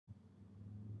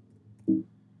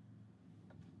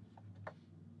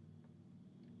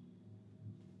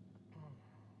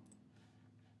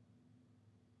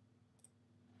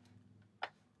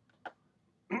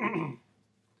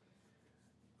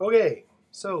Okay,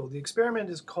 so the experiment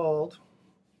is called,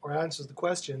 or answers the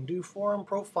question, do forum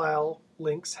profile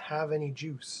links have any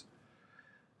juice?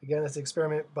 Again, it's an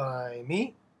experiment by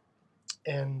me,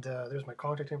 and there's my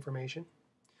contact information.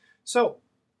 So,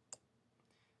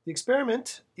 the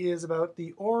experiment is about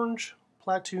the orange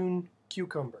platoon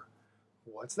cucumber.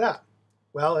 What's that?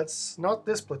 Well, it's not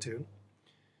this platoon.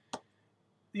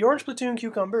 The orange platoon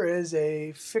cucumber is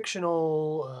a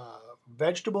fictional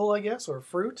vegetable, I guess, or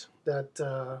fruit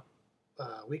that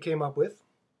we came up with.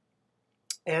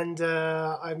 And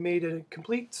I've made a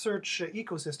complete search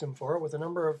ecosystem for it with a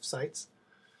number of sites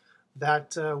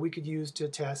that we could use to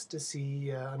test to see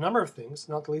a number of things,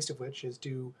 not the least of which is,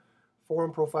 do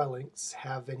forum profile links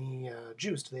have any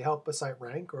juice? Do they help a site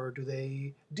rank, or do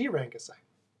they de-rank a site?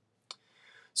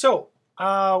 So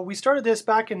we started this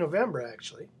back in November,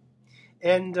 actually.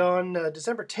 And on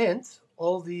December 10th,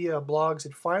 all the blogs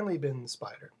had finally been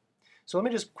spidered. So let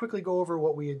me just quickly go over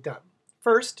what we had done.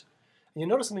 First, and you'll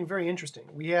notice something very interesting.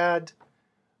 We had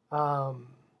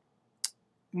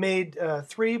made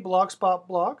 3 Blogspot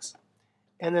blogs,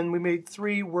 and then we made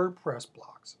 3 WordPress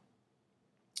blogs.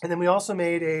 And then we also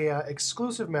made a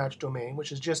exclusive match domain,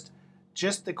 which is just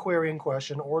the query in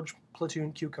question, Orange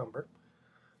Platoon Cucumber.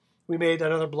 We made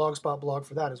another Blogspot blog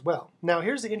for that as well. Now,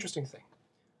 here's the interesting thing.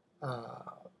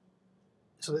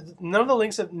 So no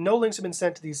links have been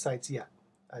sent to these sites yet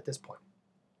at this point.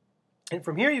 And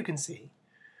from here you can see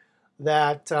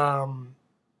that,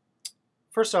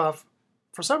 first off,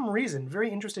 for some reason, very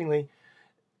interestingly,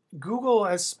 Google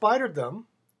has spidered them.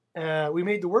 We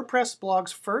made the WordPress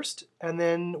blogs first, and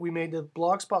then we made the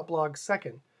Blogspot blog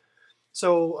second.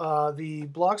 So the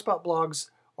Blogspot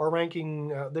blogs are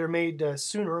ranking, they're made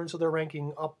sooner, and so they're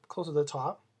ranking up close to the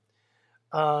top.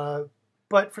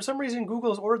 But for some reason,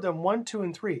 Google has ordered them 1, 2,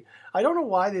 and 3. I don't know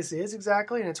why this is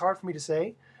exactly, and it's hard for me to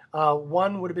say.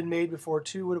 1 would have been made before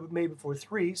 2, would have been made before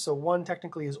 3, so 1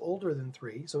 technically is older than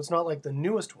 3, so it's not like the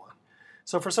newest one.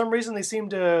 So for some reason, they seem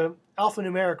to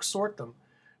alphanumeric sort them,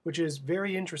 which is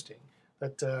very interesting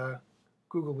that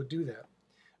Google would do that.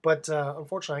 But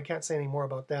unfortunately, I can't say any more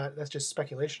about that. That's just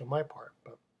speculation on my part.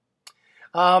 But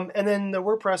and then the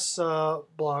WordPress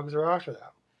blogs are after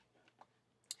that.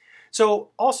 So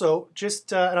also,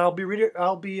 just and I'll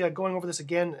be going over this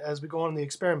again as we go on in the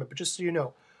experiment. But just so you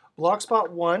know, Blogspot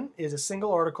 1 is a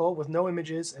single article with no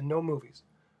images and no movies.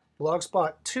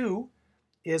 Blogspot 2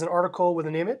 is an article with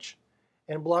an image,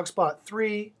 and Blogspot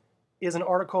 3 is an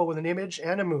article with an image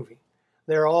and a movie.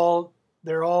 They're all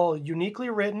uniquely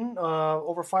written,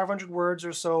 over 500 words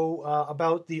or so,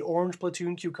 about the orange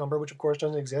platoon cucumber, which of course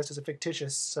doesn't exist. It's a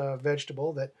fictitious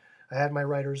vegetable that I had my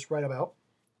writers write about.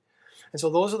 And so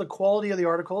those are the quality of the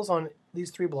articles on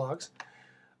these 3 blogs.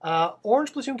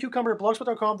 Orange Platoon Cucumber at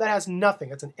blogspot.com, that has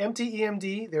nothing. It's an empty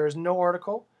EMD. There is no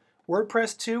article.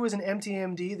 WordPress 2 is an empty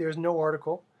EMD. There's no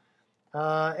article.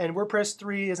 And WordPress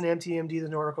 3 is an empty EMD. There's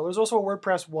no article. There's also a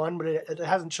WordPress 1, but it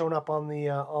hasn't shown up on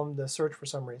the search for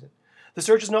some reason. The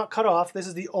search is not cut off. This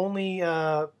is the only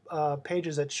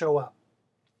pages that show up.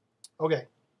 Okay.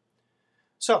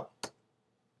 So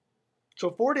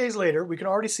 4 days later, we can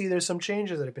already see there's some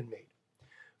changes that have been made.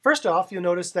 First off, you'll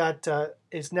notice that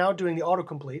it's now doing the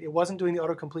autocomplete. It wasn't doing the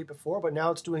autocomplete before, but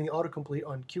now it's doing the autocomplete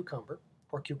on cucumber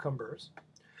or cucumbers.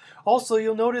 Also,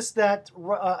 you'll notice that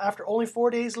after only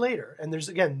 4 days later, and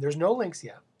there's no links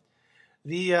yet,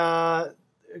 the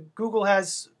Google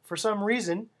has, for some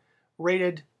reason,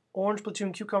 rated Orange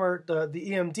Platoon Cucumber,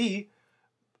 the EMD,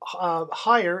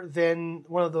 higher than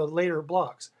one of the later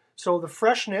blogs. So the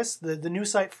freshness, the new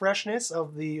site freshness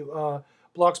of the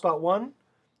Blogspot 1,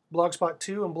 Blogspot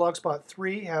 2, and Blogspot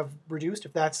 3 have reduced,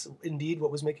 if that's indeed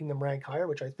what was making them rank higher,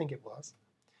 which I think it was.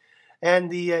 And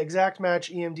the exact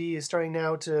match EMD is starting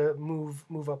now to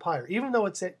move up higher, even though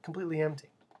it's completely empty.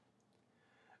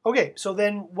 Okay, so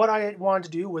then what I wanted to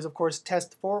do was, of course,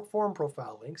 test forum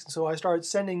profile links. And so I started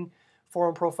sending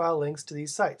forum profile links to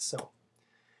these sites.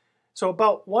 So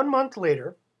about 1 month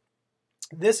later,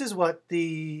 this is what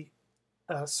the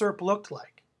SERP looked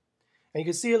like. And you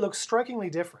can see it looks strikingly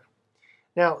different.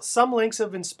 Now, some links have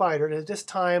been spidered, and at this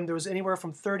time there was anywhere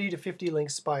from 30 to 50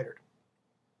 links spidered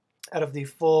out of the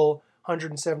full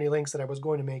 170 links that I was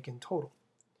going to make in total.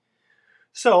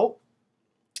 So,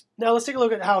 now let's take a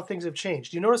look at how things have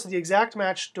changed. You notice that the exact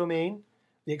match domain,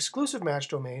 the exclusive match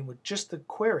domain with just the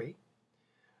query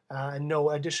and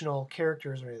no additional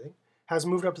characters or anything, has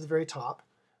moved up to the very top.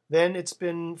 Then it's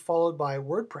been followed by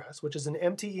WordPress, which is an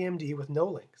empty EMD with no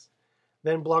links.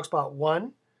 then Blogspot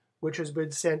 1, which has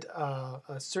been sent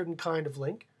a certain kind of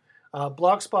link.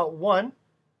 Blogspot 1,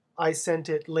 I sent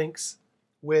it links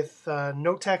with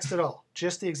no text at all,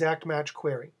 just the exact match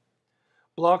query.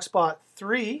 Blogspot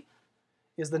 3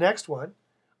 is the next one.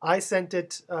 I sent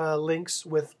it links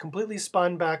with completely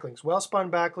spun backlinks, well-spun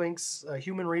backlinks,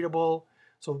 human readable.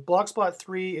 So Blogspot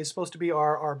 3 is supposed to be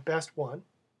our best one.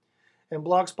 And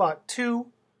Blogspot 2,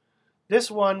 this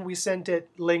one we sent it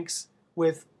links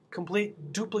with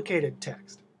complete duplicated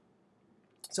text.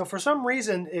 So for some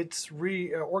reason it's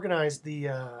reorganized the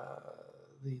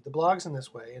blogs in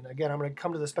this way. And again, I'm going to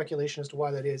come to the speculation as to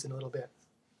why that is in a little bit.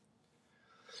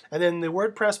 And then the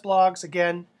WordPress blogs,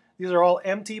 again, these are all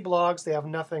empty blogs. They have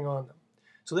nothing on them.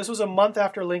 So this was a month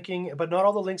after linking, but not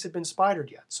all the links had been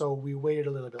spidered yet. So we waited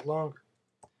a little bit longer.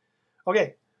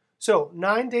 Okay, so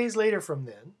 9 days later from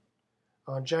then,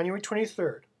 on January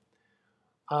 23rd,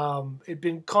 it'd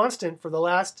been constant for the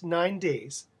last 9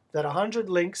 days that 100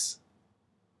 links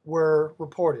were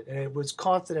reported, and it was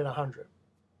constant at 100.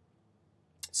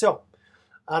 So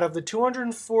out of the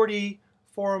 240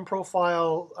 forum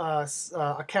profile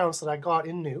accounts that I got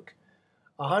in Nuke,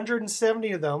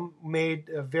 170 of them made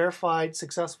verified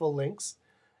successful links.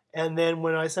 And then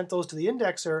when I sent those to the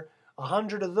indexer,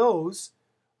 100 of those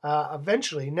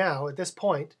eventually now, at this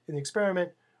point in the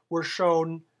experiment, were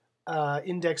shown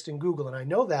indexed in Google. And I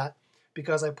know that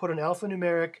because I put an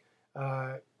alphanumeric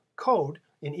code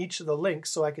in each of the links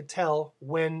so I could tell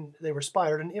when they were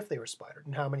spidered and if they were spidered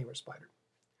and how many were spidered.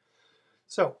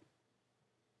 So,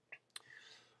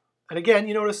 and again,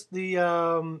 you notice the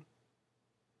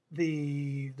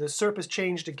SERP has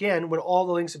changed again when all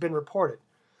the links have been reported.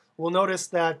 We'll notice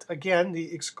that, again,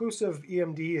 the exclusive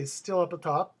EMD is still up at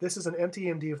top. This is an empty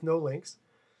EMD with no links.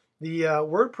 The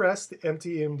WordPress, the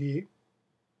empty EMD,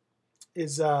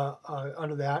 is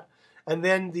under that. And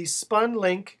then the spun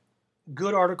link,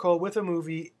 good article with a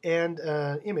movie and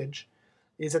an image,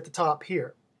 is at the top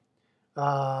here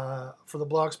for the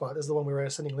Blogspot. This is the one we were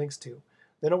sending links to.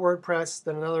 Then a WordPress,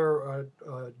 then another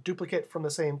duplicate from the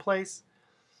same place.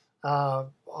 And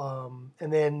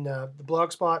then the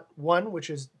Blogspot 1,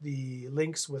 which is the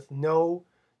links with no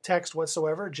text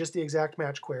whatsoever, just the exact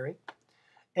match query.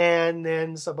 And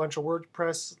then a bunch of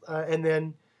WordPress, and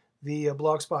then the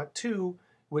Blogspot 2,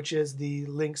 which is the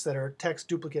links that are text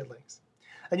duplicate links.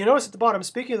 And you notice at the bottom,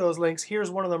 speaking of those links, here's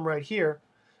one of them right here.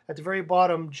 At the very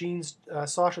bottom, Gene's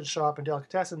Sausage Shop and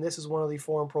Delicatessen, this is one of the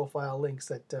forum profile links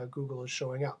that Google is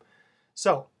showing up.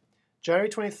 So, January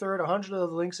 23rd, 100 of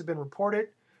the links have been reported.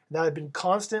 That had been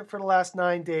constant for the last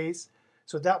 9 days.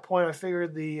 So at that point, I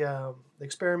figured the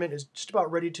experiment is just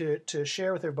about ready to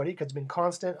share with everybody because it's been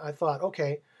constant. I thought,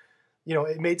 okay, you know,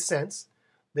 it made sense.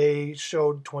 They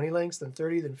showed 20 links, then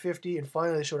 30, then 50, and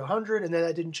finally they showed 100, and then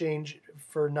that didn't change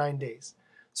for 9 days.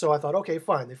 So I thought, okay,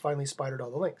 fine. They finally spidered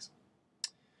all the links.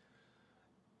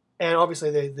 And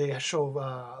obviously they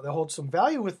show they hold some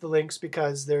value with the links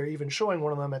because they're even showing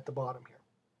one of them at the bottom here.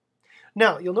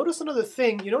 Now, you'll notice another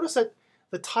thing. You notice that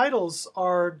the titles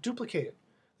are duplicated.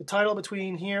 The title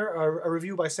between here, a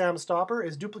review by Sam Stopper,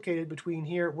 is duplicated between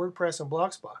here, WordPress, and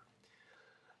Blogspot.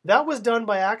 That was done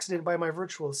by accident by my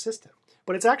virtual assistant.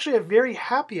 But it's actually a very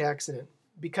happy accident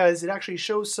because it actually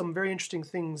shows some very interesting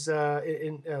things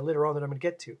later on that I'm going to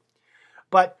get to.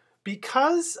 But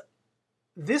because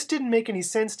this didn't make any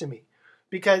sense to me,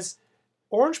 because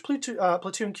Orange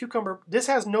Platoon Cucumber, this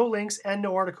has no links and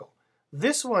no article.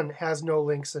 This one has no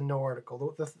links and no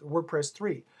article, the WordPress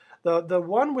 3. The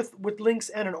one with links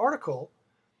and an article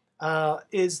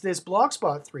is this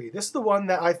Blogspot 3. This is the one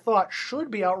that I thought should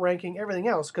be outranking everything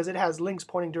else because it has links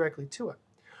pointing directly to it.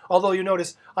 Although you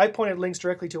notice I pointed links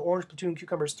directly to Orange Platoon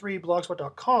Cucumbers 3,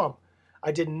 blogspot.com.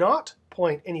 I did not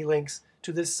point any links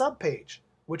to this subpage,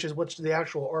 which is what the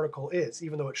actual article is,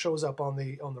 even though it shows up on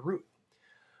the root.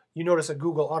 You notice that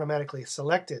Google automatically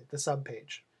selected the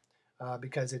subpage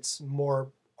because it's more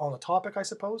on the topic, I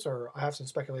suppose, or I have some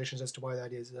speculations as to why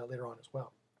that is later on as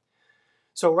well.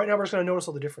 So right now we're just going to notice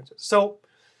all the differences. So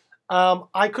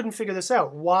I couldn't figure this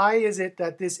out. Why is it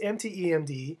that this empty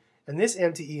EMD and this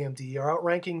empty EMD are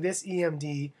outranking this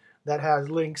EMD that has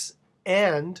links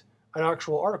and an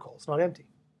actual article? It's not empty.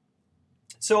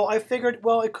 So I figured,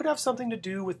 well, it could have something to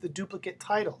do with the duplicate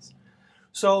titles.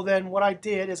 So then what I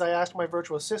did is I asked my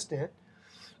virtual assistant,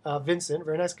 Vincent,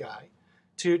 very nice guy,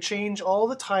 to change all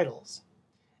the titles.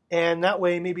 And that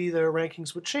way maybe the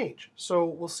rankings would change. So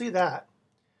we'll see that.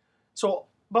 So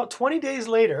about 20 days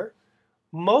later,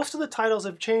 most of the titles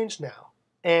have changed now.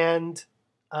 And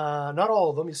not all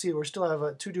of them. You see we still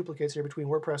have 2 duplicates here between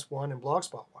WordPress 1 and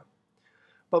Blogspot 1.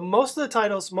 But most of the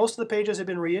titles, most of the pages have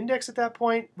been reindexed at that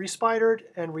point, respidered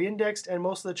and reindexed, and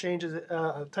most of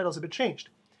the titles have been changed.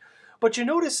 But you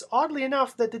notice, oddly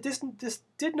enough, that this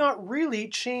did not really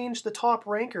change the top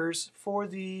rankers for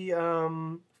the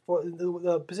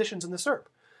positions in the SERP.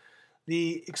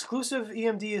 The exclusive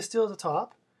EMD is still at the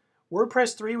top.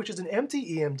 WordPress 3, which is an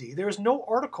empty EMD, there is no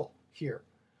article here,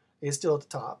 is still at the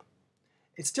top.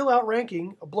 It's still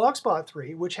outranking Blogspot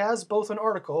 3, which has both an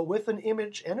article with an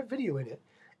image and a video in it,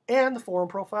 and the forum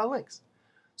profile links.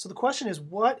 So the question is,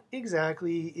 what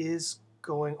exactly is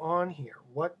going on here?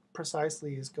 What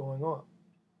precisely is going on?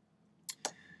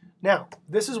 Now,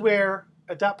 this is where,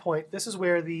 at that point, this is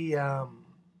where the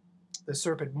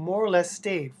SERP had more or less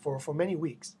stayed for many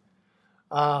weeks.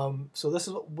 So this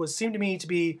is what seemed to me to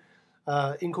be,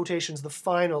 in quotations, the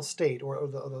final state, or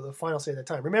the final state at the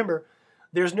time. Remember,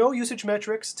 there's no usage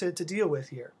metrics to deal with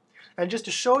here. And just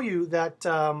to show you that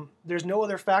there's no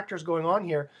other factors going on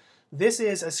here, this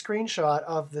is a screenshot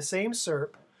of the same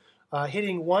SERP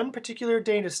hitting one particular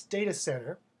data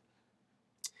center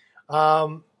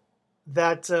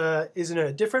that is in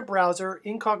a different browser,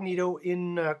 incognito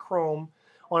in Chrome,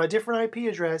 on a different IP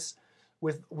address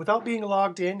without being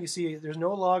logged in. You see there's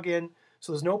no login,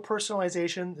 so there's no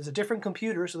personalization. There's a different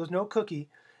computer, so there's no cookie,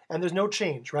 and there's no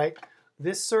change, right?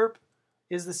 This SERP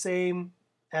is the same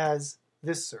as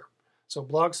this SERP. So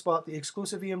Blogspot, the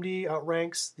exclusive EMD,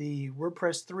 outranks the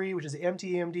WordPress 3, which is the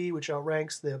empty EMD, which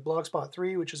outranks the Blogspot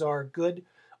 3, which is our good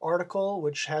article,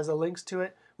 which has the links to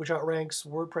it, which outranks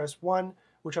WordPress 1,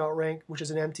 which is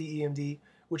an empty EMD,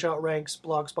 which outranks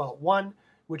Blogspot 1,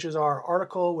 which is our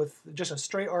article with just a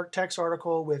straight text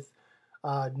article with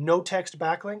no text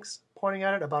backlinks pointing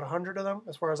at it, about 100 of them,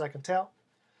 as far as I can tell.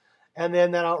 And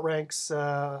then that outranks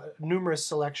numerous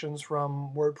selections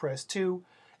from WordPress 2.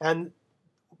 And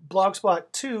Blogspot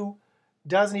 2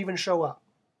 doesn't even show up.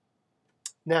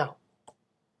 Now,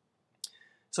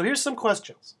 so here's some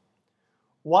questions.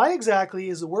 Why exactly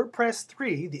is the WordPress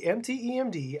 3, the empty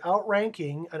EMD,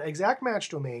 outranking an exact match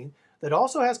domain that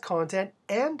also has content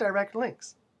and direct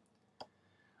links?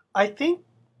 I think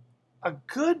a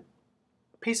good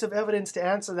piece of evidence to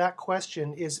answer that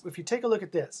question is if you take a look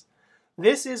at this.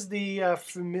 This is the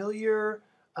familiar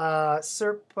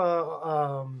SERP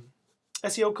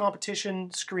SEO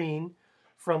competition screen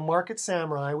from Market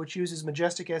Samurai, which uses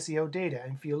Majestic SEO data.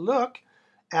 And if you look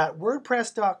at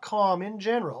WordPress.com in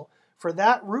general, for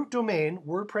that root domain,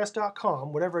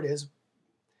 WordPress.com, whatever it is,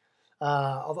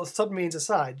 although subdomains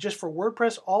aside, just for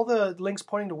WordPress, all the links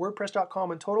pointing to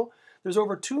WordPress.com in total, there's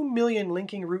over 2 million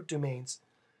linking root domains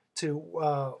to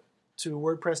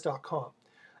WordPress.com.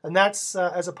 And that's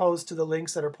as opposed to the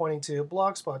links that are pointing to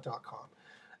Blogspot.com.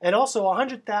 And also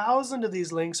 100,000 of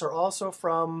these links are also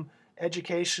from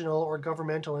educational or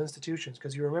governmental institutions,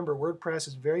 because you remember WordPress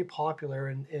is very popular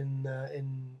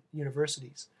in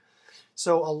universities.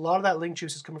 So a lot of that link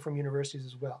juice is coming from universities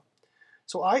as well.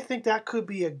 So I think that could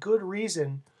be a good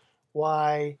reason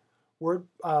why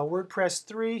WordPress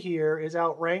 3 here is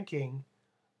outranking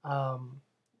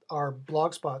our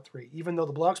Blogspot 3, even though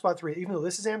the Blogspot 3, even though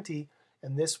this is empty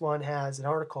and this one has an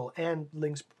article and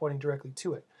links pointing directly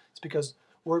to it. It's because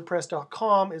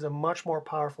WordPress.com is a much more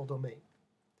powerful domain.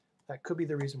 That could be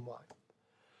the reason why.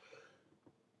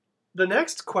 The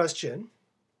next question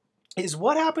is,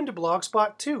 what happened to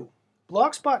Blogspot 2?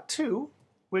 Blogspot 2,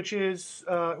 which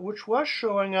was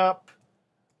showing up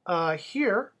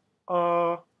here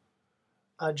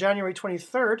January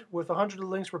 23rd with 100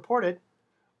 links reported.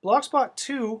 Blogspot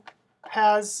 2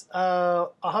 has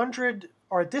 100,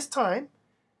 or at this time,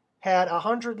 had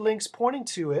 100 links pointing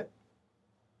to it,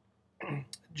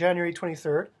 January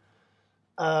 23rd.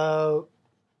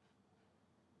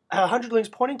 100 links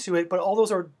pointing to it, but all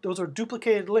those are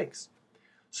duplicated links.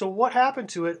 So what happened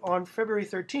to it on February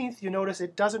 13th, you notice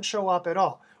it doesn't show up at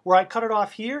all. Where I cut it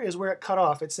off here is where it cut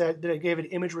off. It said that it gave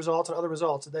it image results and other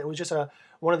results. That it was just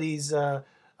one of these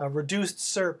reduced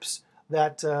SERPs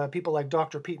that people like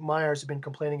Dr. Pete Myers have been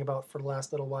complaining about for the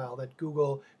last little while. That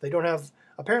Google,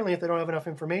 apparently if they don't have enough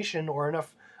information or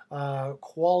enough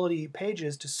quality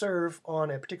pages to serve on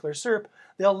a particular SERP,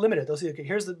 they'll limit it. They'll say, okay,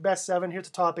 here's the best 7, here's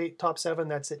the top 8, top 7,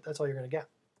 that's it. That's all you're going to get.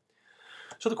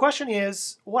 So the question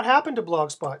is, what happened to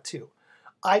Blogspot 2?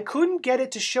 I couldn't get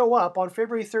it to show up on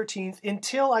February 13th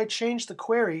until I changed the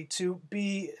query to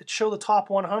show the top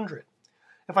 100.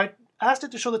 If I asked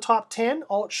it to show the top 10,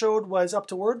 all it showed was up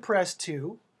to WordPress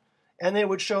 2, and then it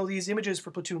would show these images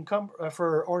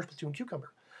for Orange Platoon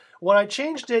Cucumber. When I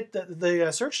changed it,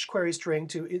 the search query string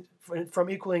from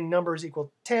equaling numbers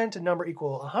equal 10 to number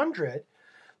equal 100,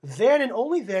 then and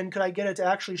only then could I get it to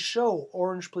actually show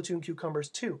Orange Platoon Cucumbers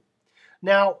 2.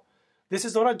 Now, This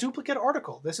is not a duplicate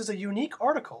article. This is a unique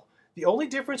article. The only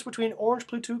difference between Orange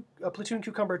Platoon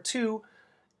Cucumber 2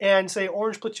 and, say,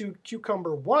 Orange Platoon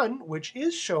Cucumber 1, which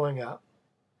is showing up,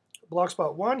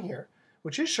 Blogspot 1 here,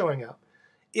 which is showing up,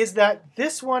 is that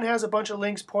this one has a bunch of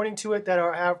links pointing to it that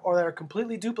are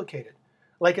completely duplicated.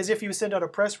 Like as if you send out a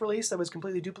press release that was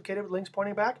completely duplicated with links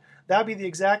pointing back. That'd be the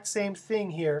exact same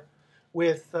thing here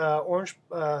with the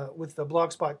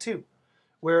Blogspot 2.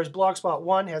 Whereas Blogspot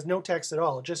 1 has no text at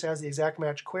all. It just has the exact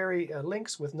match query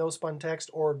links with no spun text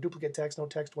or duplicate text, no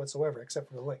text whatsoever except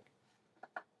for the link.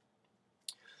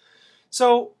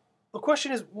 So the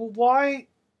question is, well,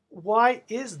 why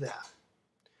is that?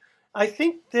 I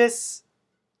think this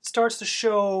starts to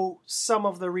show some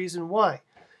of the reason why.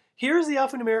 Here's the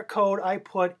alphanumeric code I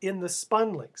put in the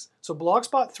spun links. So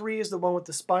Blogspot 3 is the one with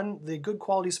the good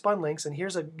quality spun links, and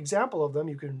here's an example of them.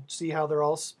 You can see how they're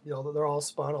all, they're all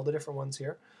spun, all the different ones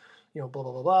here. Blah, blah,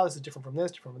 blah, blah. This is different from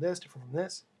this, different from this, different from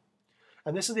this.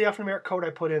 And this is the alphanumeric code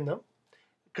I put in them,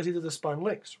 because these are the spun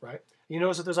links, right? You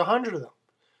notice that there's 100 of them.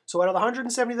 So out of the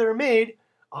 170 that are made,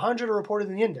 100 are reported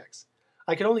in the index.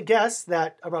 I can only guess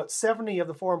that about 70 of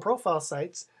the forum profile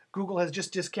sites Google has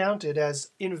just discounted as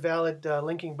invalid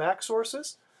linking back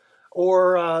sources,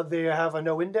 or they have a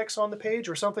no index on the page,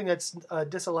 or something that's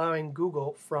disallowing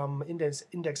Google from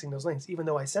indexing those links, even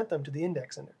though I sent them to the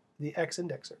the X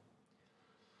indexer.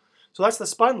 So that's the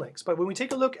spun links. But when we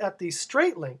take a look at the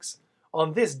straight links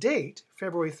on this date,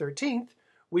 February 13th,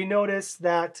 we notice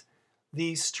that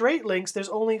the straight links, there's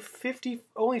only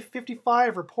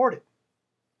 55 reported,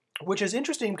 which is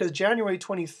interesting because January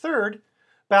 23rd,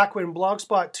 back when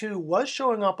Blogspot 2 was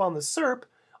showing up on the SERP,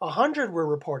 100 were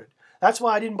reported. That's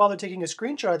why I didn't bother taking a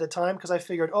screenshot at the time, because I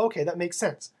figured, okay, that makes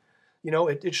sense.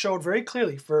 It showed very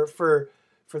clearly for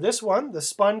this one, the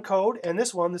spun code, and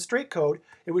this one, the straight code,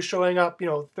 it was showing up,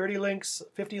 30 links,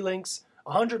 50 links,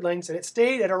 100 links, and it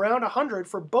stayed at around 100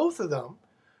 for both of them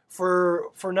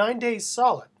for 9 days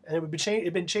solid. And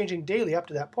it'd been changing daily up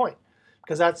to that point,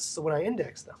 because that's when I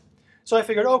indexed them. So I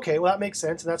figured, okay, well, that makes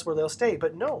sense, and that's where they'll stay.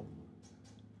 But no.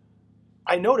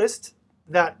 I noticed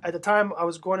that at the time I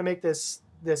was going to make this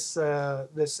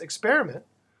experiment,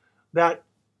 that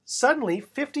suddenly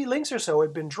 50 links or so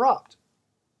had been dropped.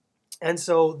 And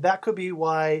so that could be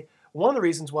why, one of the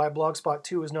reasons why Blogspot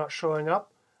 2 is not showing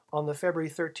up on the February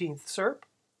 13th SERP,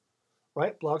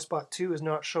 right? Blogspot 2 is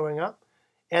not showing up.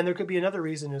 And there could be another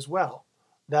reason as well,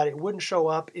 that it wouldn't show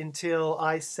up until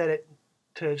I set it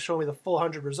to show me the full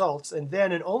 100 results, and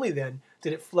then and only then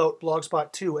did it float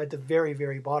Blogspot 2 at the very,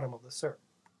 very bottom of the SERP.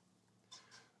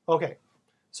 Okay,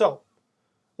 so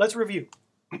let's review.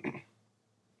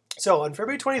 So on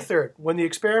February 23rd, when the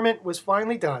experiment was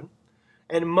finally done,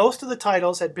 and most of the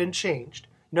titles had been changed,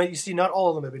 you see not all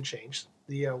of them have been changed.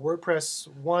 The WordPress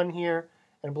 1 here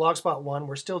and Blogspot 1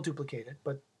 were still duplicated,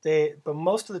 but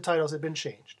most of the titles had been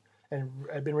changed and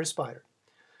had been respired.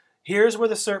 Here's where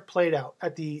the SERP played out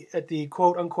at the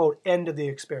quote-unquote end of the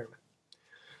experiment.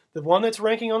 The one that's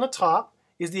ranking on the top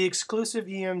is the exclusive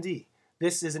EMD.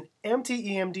 This is an empty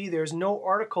EMD. There's no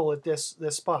article at this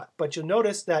spot. But you'll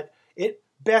notice that it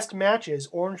best matches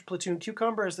Orange Platoon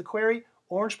Cucumber as the query,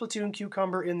 Orange Platoon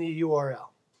Cucumber in the URL,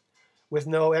 with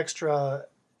no extra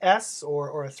S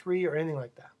or a 3 or anything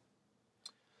like that.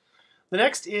 The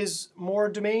next is more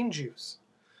domain juice.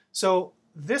 So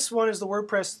this one is the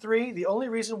WordPress 3. The only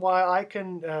reason why I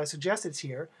can suggest it's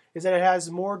here is that it has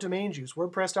more domain juice.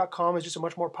 WordPress.com is just a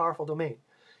much more powerful domain.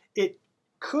 It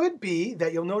could be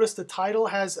that you'll notice the title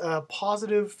has a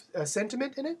positive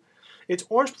sentiment in it. It's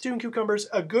Orange Platoon Cucumbers,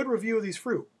 a good review of these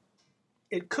fruit.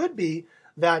 It could be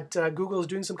that Google is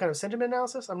doing some kind of sentiment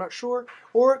analysis. I'm not sure.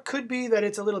 Or it could be that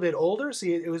it's a little bit older.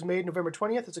 See, it was made November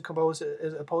 20th as opposed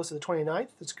to the 29th.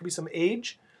 This could be some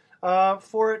age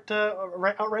for it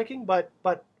outranking, but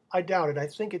I doubt it. I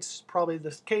think it's probably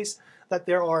the case that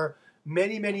there are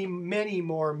many, many, many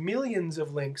more millions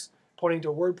of links pointing to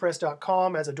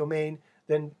WordPress.com as a domain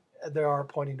than there are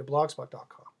pointing to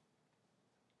Blogspot.com.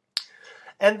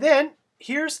 And then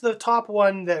here's the top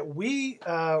one that we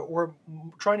were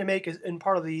trying to make in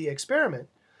part of the experiment.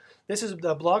 This is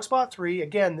the Blogspot 3.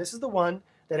 Again, this is the one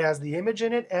that has the image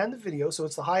in it and the video, so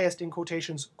it's the highest, in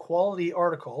quotations, quality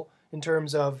article in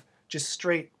terms of just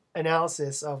straight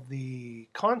analysis of the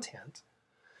content.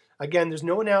 Again, there's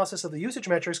no analysis of the usage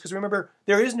metrics, because remember,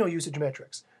 there is no usage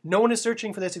metrics. No one is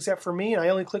searching for this except for me, and I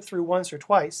only clicked through once or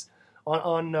twice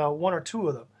on one or two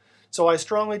of them. So I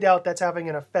strongly doubt that's having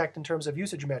an effect in terms of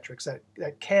usage metrics.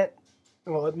 That can't,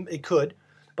 well, it could,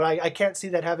 but I can't see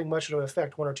that having much of an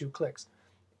effect, one or two clicks,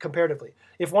 comparatively.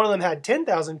 If one of them had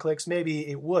 10,000 clicks, maybe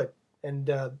it would, and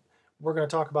we're going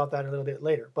to talk about that a little bit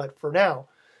later. But for now,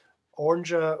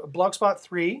 Blogspot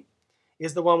 3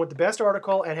 is the one with the best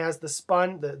article and has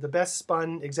the best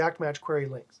spun exact match query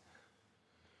links.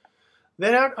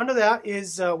 Then under that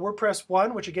is WordPress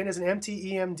 1, which again is an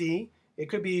empty EMD. It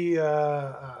could be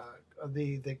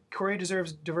the query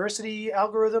deserves diversity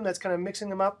algorithm that's kind of mixing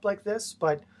them up like this,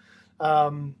 but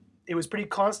it was pretty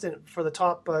constant for the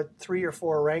top 3 or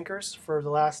 4 rankers for the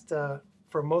last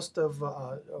for most of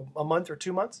a month or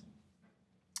 2 months.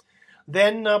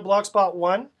 Then Blogspot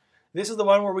 1. This is the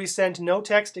one where we send no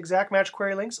text exact match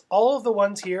query links. All of the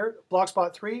ones here,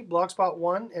 Blogspot 3, Blogspot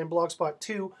 1, and Blogspot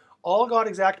 2, all got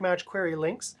exact match query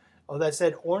links that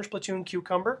said orange platoon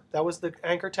cucumber. That was the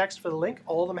anchor text for the link.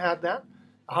 All of them had that.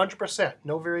 100%,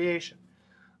 no variation.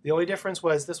 The only difference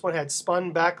was this one had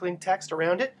spun backlink text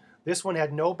around it. This one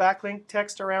had no backlink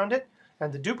text around it.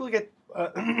 And the duplicate,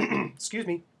 excuse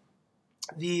me,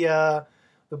 the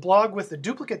blog with the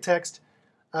duplicate text,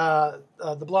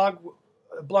 Blogspot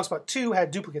 2 had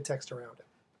duplicate text around it.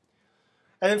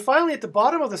 And then finally at the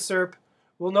bottom of the SERP,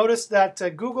 we'll notice that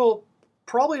Google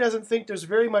probably doesn't think there's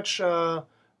very much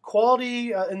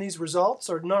quality in these results,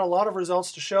 or not a lot of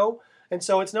results to show. And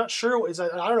so it's not sure,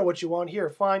 I don't know what you want here,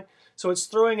 fine. So it's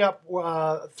throwing up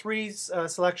 3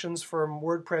 selections from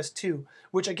WordPress 2,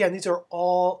 which again, these are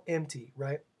all empty,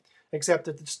 right? Except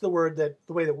that it's the way that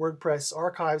WordPress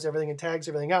archives everything and tags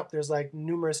everything up, there's like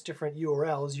numerous different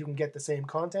URLs you can get the same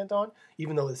content on,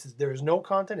 even though there is no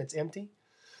content, it's empty,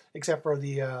 except for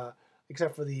the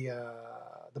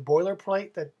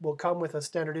boilerplate that will come with a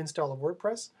standard install of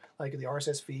WordPress, like the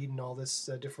RSS feed and all this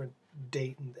different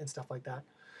date and stuff like that.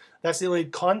 That's the only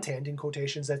content, in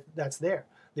quotations, that's there.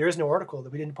 There is no article,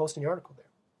 that we didn't post any article there.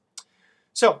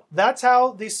 So that's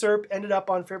how the SERP ended up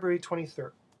on February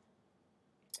 23rd.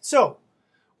 So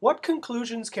what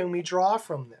conclusions can we draw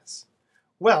from this?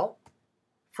 Well,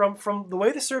 from the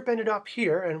way the SERP ended up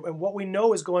here and what we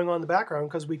know is going on in the background,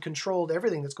 because we controlled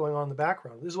everything that's going on in the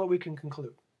background, this is what we can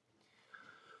conclude.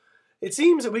 It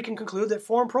seems that we can conclude that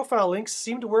forum profile links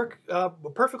seem to work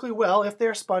perfectly well if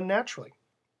they're spun naturally.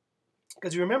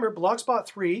 Because you remember, Blogspot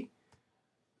 3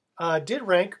 did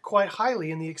rank quite highly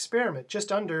in the experiment,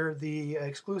 just under the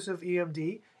exclusive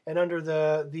EMD and under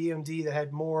the EMD that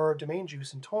had more domain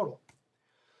juice in total.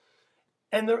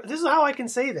 And this is how I can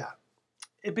say that.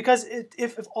 Because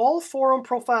if all forum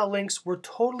profile links were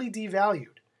totally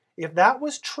devalued, if that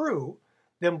was true,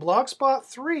 then Blogspot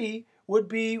 3 would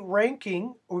be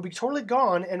ranking, would be totally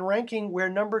gone and ranking where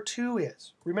number 2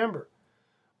 is. Remember,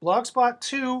 Blogspot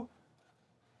 2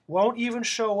 won't even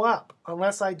show up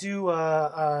unless I do,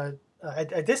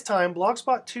 at this time,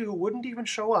 Blogspot 2 wouldn't even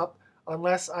show up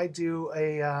unless I do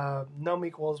a num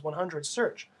equals 100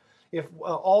 search. If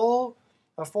all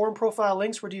forum profile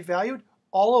links were devalued,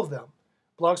 all of them,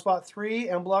 Blogspot 3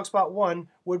 and Blogspot 1,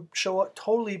 would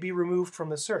totally be removed from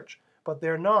the search, but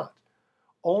they're not.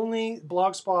 Only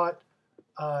Blogspot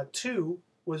 2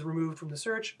 was removed from the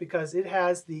search because it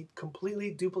has the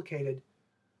completely duplicated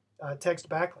text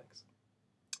backlinks.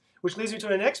 Which leads me to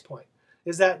the next point,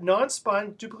 is that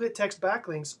non-spun duplicate text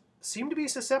backlinks seem to be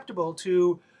susceptible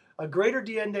to a greater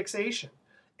de-indexation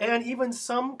and even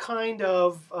some kind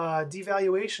of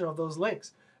devaluation of those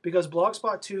links, because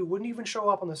Blogspot 2 wouldn't even show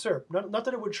up on the SERP. Not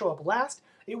that it would show up last,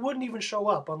 it wouldn't even show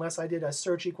up unless I did a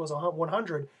search equals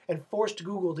 100 and forced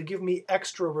Google to give me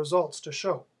extra results to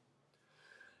show.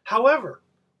 However,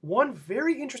 one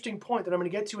very interesting point that I'm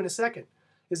going to get to in a second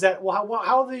is that, well,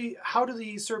 how do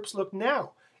the SERPs look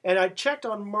now? And I checked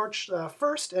on March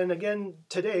 1st and again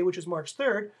today, which is March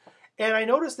 3rd, and I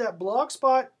noticed that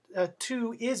Blogspot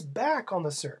 2 is back on the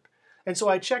SERP. And so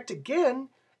I checked again,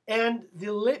 and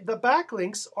the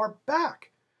backlinks are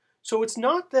back. So it's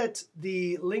not that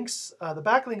the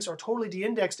backlinks are totally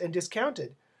de-indexed and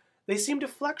discounted. They seem to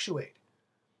fluctuate.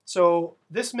 So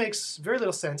this makes very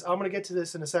little sense. I'm going to get to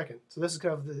this in a second. So this is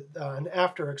kind of an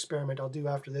after experiment I'll do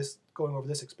after this, going over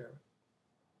this experiment.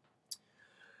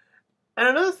 And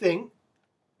another thing,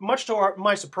 much to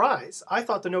my surprise, I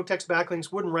thought the no-text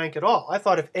backlinks wouldn't rank at all. I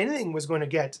thought if anything was going to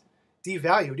get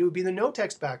devalued, it would be the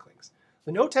no-text backlinks.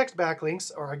 The no-text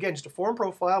backlinks are, again, just a forum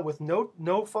profile with no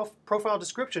profile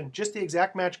description, just the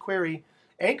exact match query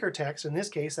anchor text. In this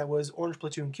case, that was orange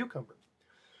platoon cucumber.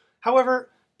 However,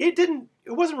 it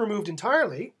wasn't removed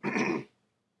entirely.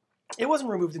 It wasn't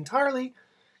removed entirely.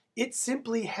 It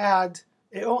simply had,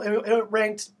 it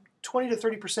ranked 20 to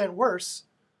 30% worse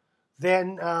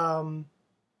than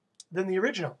the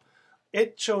original.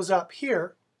 It shows up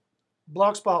here.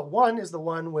 Blogspot 1 is the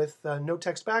one with no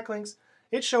text backlinks.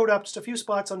 It showed up just a few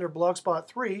spots under Blogspot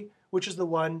 3, which is the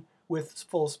one with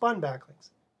full spun backlinks.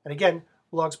 And again,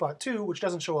 Blogspot 2, which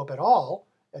doesn't show up at all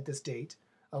at this date,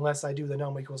 unless I do the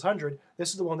num equals 100.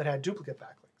 This is the one that had duplicate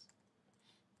backlinks.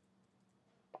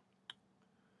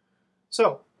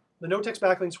 So the no-text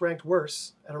backlinks ranked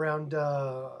worse at around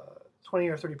 20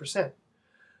 or 30%.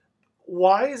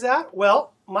 Why is that?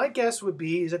 Well, my guess would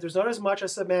be is that there's not as much a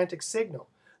semantic signal.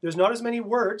 There's not as many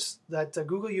words that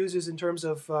Google uses in terms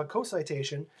of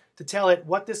co-citation to tell it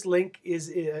what this link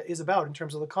is about in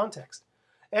terms of the context.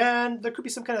 And there could be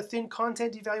some kind of thin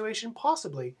content evaluation,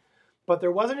 possibly, but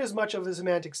there wasn't as much of a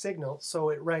semantic signal, so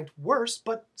it ranked worse,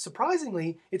 but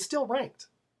surprisingly, it still ranked.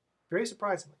 Very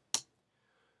surprisingly.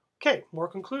 Okay, more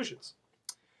conclusions.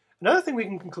 Another thing we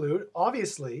can conclude,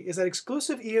 obviously, is that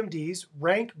exclusive EMDs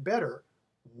rank better,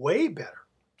 way better.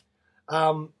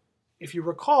 If you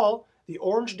recall, the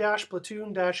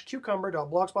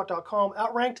orange-platoon-cucumber.blogspot.com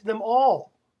outranked them all,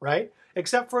 right?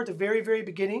 Except for at the very, very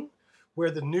beginning,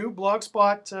 where the new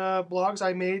Blogspot blogs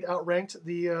I made outranked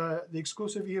the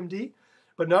exclusive EMD.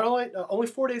 But not only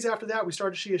 4 days after that, we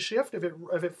started to see a shift of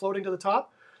it floating to the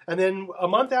top. And then a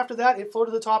month after that, it floated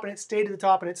to the top, and it stayed to the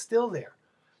top, and it's still there.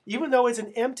 Even though it's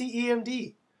an empty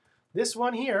EMD. This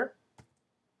one here,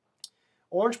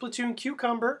 Orange Platoon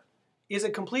Cucumber, is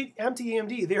a complete empty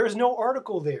EMD. There is no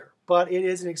article there, but it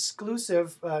is an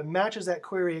exclusive, matches that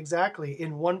query exactly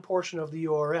in one portion of the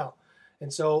URL.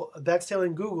 And so that's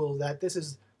telling Google that this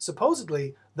is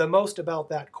supposedly the most about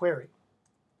that query.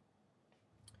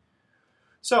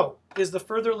 So, is the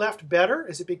further left better?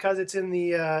 Is it because it's in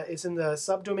the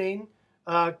subdomain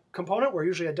component where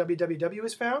usually a www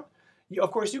is found?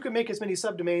 Of course, you can make as many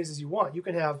subdomains as you want. You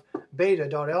can have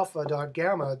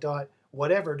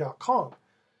beta.alpha.gamma.whatever.com.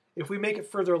 If we make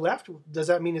it further left, does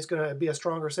that mean it's going to be a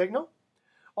stronger signal?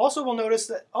 Also, you'll notice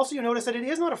that it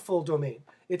is not a full domain.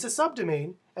 It's a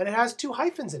subdomain, and it has 2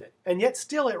 hyphens in it, and yet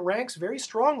still it ranks very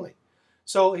strongly.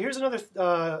 So here's another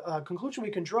conclusion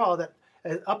we can draw, that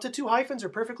up to 2 hyphens are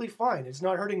perfectly fine. It's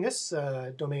not hurting this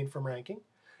domain from ranking,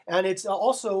 and it's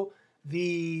also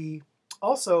the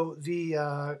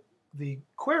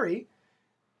query,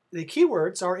 the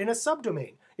keywords are in a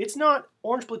subdomain. It's not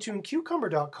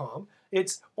orangeplatooncucumber.com.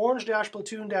 It's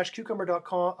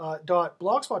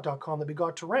orange-platoon-cucumber.blogspot.com that we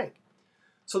got to rank.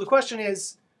 So the question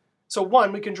is, so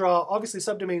one, we can draw, obviously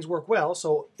subdomains work well,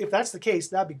 so if that's the case,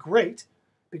 that'd be great,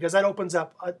 because that opens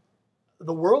up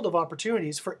the world of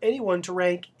opportunities for anyone to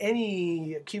rank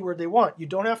any keyword they want. You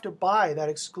don't have to buy that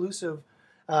exclusive,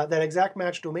 that exact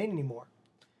match domain anymore.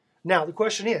 Now, the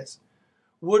question is,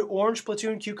 would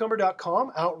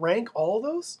orangeplatooncucumber.com outrank all of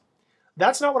those?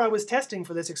 That's not what I was testing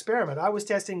for this experiment. I was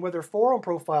testing whether forum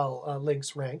profile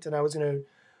links ranked, and I was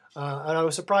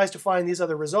surprised to find these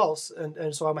other results,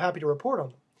 and so I'm happy to report on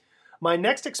them. My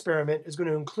next experiment is going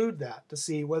to include that to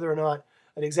see whether or not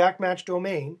an exact match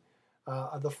domain,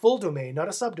 the full domain, not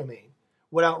a subdomain,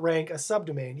 would outrank a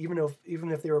subdomain,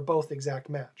 even if they were both exact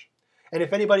match. And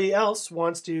if anybody else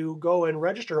wants to go and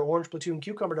register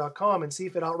orangeplatooncucumber.com and see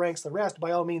if it outranks the rest,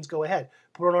 by all means go ahead.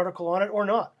 Put an article on it or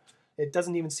not. It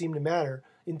doesn't even seem to matter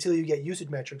until you get usage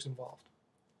metrics involved.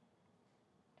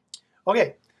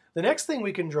 Okay, the next thing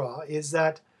we can draw is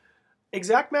that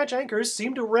exact match anchors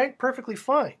seem to rank perfectly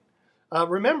fine.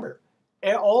 Remember,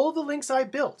 all of the links I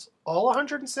built, all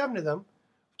 107 of them,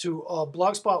 to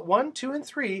Blogspot 1, 2, and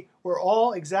 3 were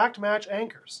all exact match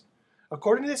anchors.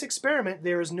 According to this experiment,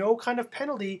 there is no kind of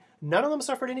penalty. None of them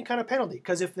suffered any kind of penalty,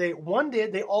 because if one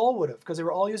did, they all would have, because they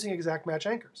were all using exact match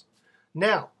anchors.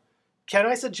 Now, can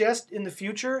I suggest in the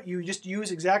future you just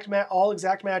use all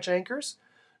exact match anchors?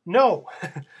 No,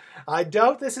 I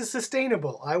doubt this is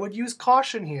sustainable. I would use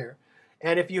caution here.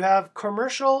 And if you have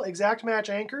commercial exact match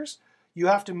anchors, you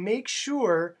have to make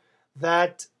sure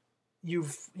that you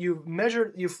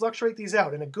fluctuate these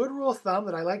out. And a good rule of thumb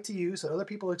that I like to use, that other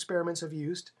people experiments have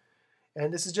used,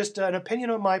 and this is just an opinion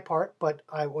on my part, but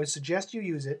I would suggest you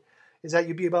use it, is that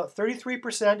you'd be about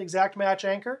 33% exact match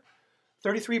anchor,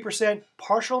 33%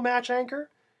 partial match anchor,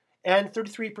 and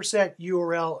 33%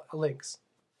 URL links.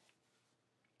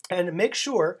 And make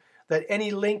sure that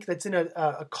any link that's in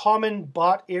a common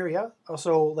bought area,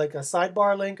 so like a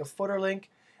sidebar link, a footer link,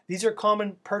 these are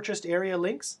common purchased area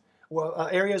links,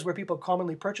 areas where people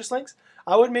commonly purchase links.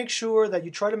 I would make sure that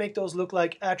you try to make those look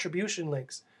like attribution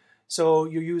links. So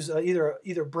you use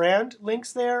either brand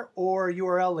links there or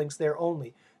URL links there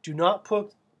only. Do not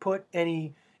put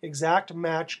any exact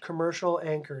match commercial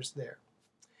anchors there.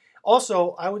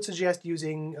 Also, I would suggest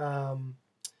using,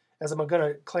 as I'm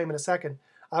going to claim in a second,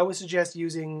 I would suggest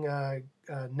using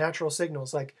natural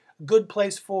signals like good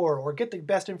place for or get the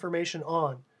best information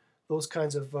on, those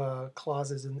kinds of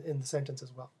clauses in the sentence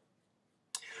as well.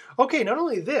 Okay, not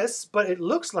only this, but it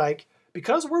looks like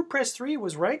because WordPress 3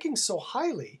 was ranking so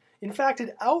highly, in fact,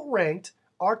 it outranked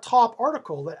our top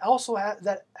article that also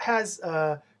has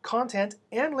content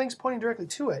and links pointing directly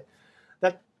to it,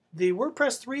 that the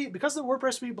WordPress 3, because the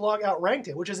WordPress 3 blog outranked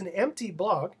it, which is an empty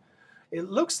blog, it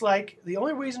looks like the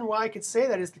only reason why I could say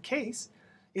that is the case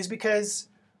is because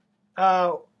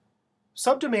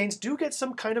subdomains do get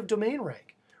some kind of domain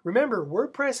rank. Remember,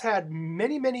 WordPress had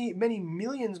many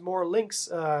millions more links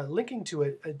linking to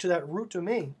it, to that root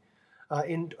domain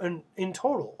in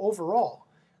total, overall,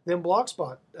 than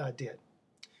Blogspot did.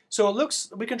 So it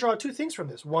looks, we can draw two things from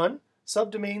this. One,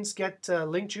 subdomains get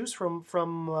link juice from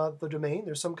the domain.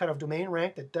 There's some kind of domain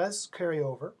rank that does carry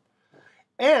over.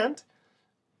 And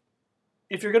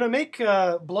if you're going to make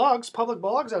blogs, public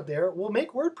blogs out there, we'll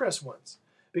make WordPress ones,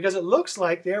 because it looks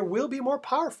like they will be more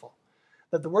powerful.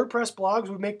 That the WordPress blogs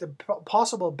would make the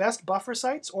possible best buffer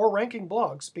sites or ranking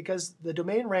blogs, because the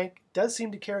domain rank does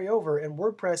seem to carry over, and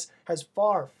WordPress has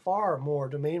far more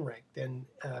domain rank than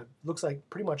looks like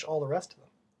pretty much all the rest of them.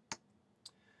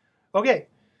 Okay,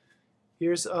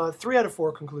 here's 3 out of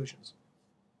 4 conclusions.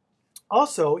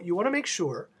 Also, you want to make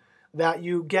sure that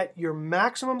you get your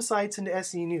maximum sites into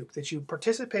SE Nuke, that you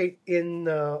participate in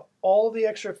all the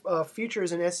extra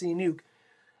features in SE Nuke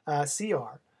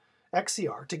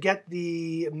XCR to get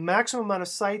the maximum amount of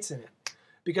sites in it.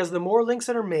 Because the more links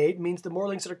that are made means the more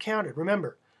links that are counted.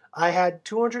 Remember, I had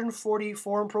 240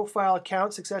 forum profile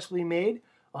accounts successfully made.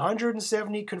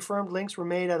 170 confirmed links were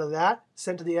made out of that,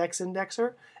 sent to the X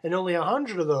indexer, and only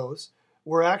 100 of those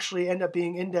were actually end up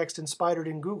being indexed and spidered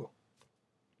in Google.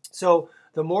 So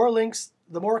the more links,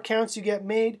 the more accounts you get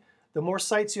made, the more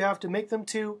sites you have to make them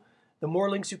to, the more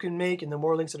links you can make, and the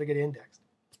more links that are getting indexed.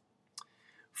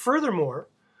 Furthermore,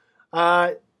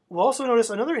 we'll also notice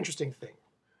another interesting thing.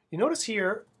 You notice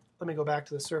here, let me go back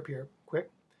to the SERP here quick.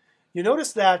 You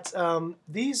notice that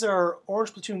these are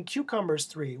Orange Platoon Cucumbers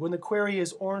 3 when the query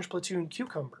is Orange Platoon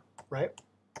Cucumber, right?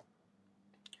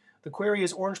 The query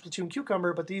is Orange Platoon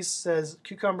Cucumber, but these says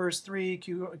Cucumbers 3,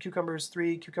 Cucumbers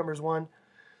 3, Cucumbers 1.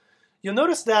 You'll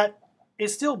notice that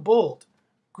it's still bold.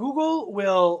 Google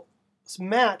will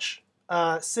match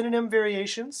synonym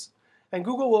variations, and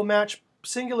Google will match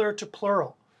singular to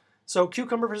plural. So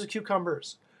cucumber versus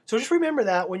cucumbers. So just remember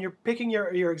that when you're picking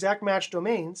your exact match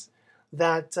domains,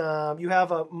 that you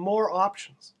have more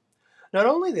options. Not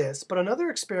only this, but another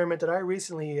experiment that I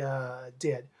recently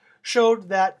did showed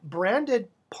that branded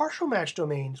partial match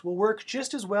domains will work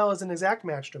just as well as an exact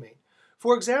match domain.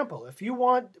 For example, if you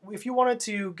wanted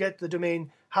to get the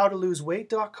domain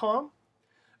howtoloseweight.com,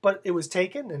 but it was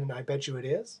taken, and I bet you it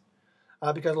is,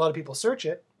 because a lot of people search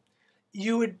it,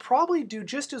 you would probably do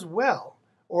just as well,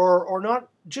 or not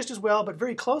just as well, but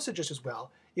very close to just as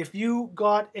well, if you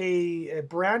got a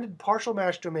branded partial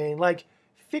match domain like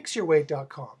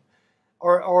fixyourweight.com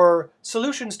or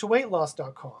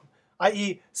solutionstoweightloss.com,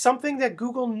 i.e. something that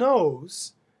Google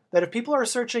knows that if people are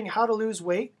searching how to lose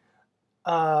weight,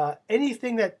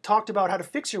 anything that talked about how to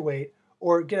fix your weight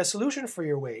or get a solution for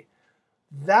your weight,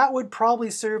 that would probably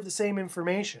serve the same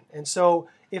information. And so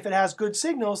if it has good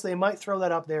signals, they might throw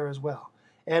that up there as well.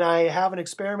 And I have an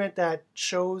experiment that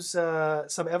shows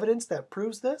some evidence that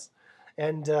proves this.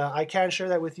 And I can share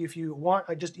that with you if you want.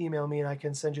 Just email me and I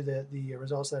can send you the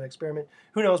results of that experiment.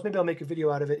 Who knows? Maybe I'll make a video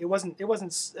out of it. It wasn't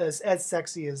as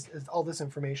sexy as all this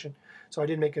information, so I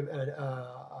did make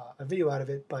a video out of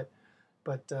it. But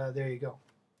there you go.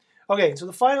 Okay, so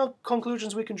the final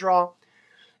conclusions we can draw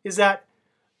is that,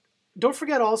 don't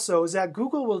forget also, is that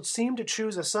Google will seem to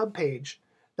choose a subpage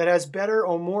that has better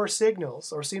or more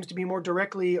signals or seems to be more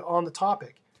directly on the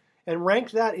topic and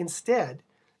rank that instead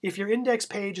if your index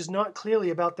page is not clearly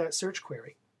about that search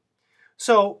query.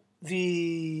 So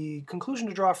the conclusion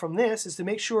to draw from this is to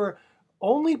make sure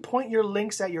only point your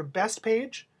links at your best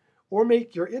page or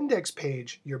make your index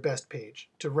page your best page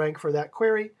to rank for that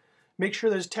query. Make sure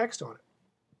there's text on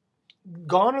it.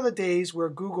 Gone are the days where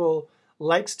Google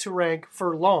likes to rank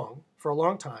for a long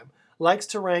time, likes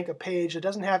to rank a page that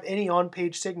doesn't have any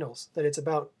on-page signals that it's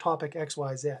about topic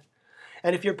XYZ.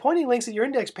 And if you're pointing links at your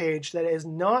index page that has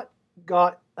not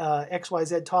got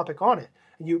XYZ topic on it,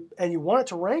 and you want it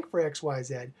to rank for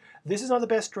XYZ, this is not the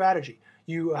best strategy.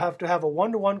 You have to have a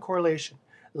one-to-one correlation.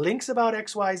 Links about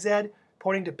XYZ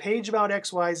pointing to page about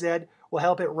XYZ will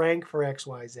help it rank for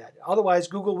XYZ. Otherwise,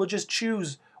 Google will just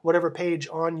choose whatever page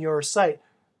on your site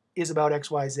is about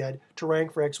XYZ to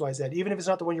rank for XYZ, even if it's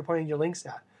not the one you're pointing your links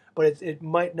at. But it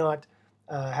might not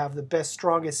have the best,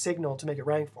 strongest signal to make it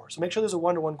rank for. So make sure there's a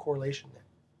one-to-one correlation there.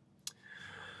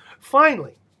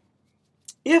 Finally,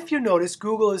 if you notice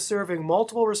Google is serving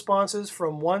multiple responses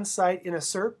from one site in a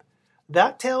SERP,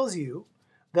 that tells you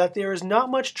that there is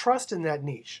not much trust in that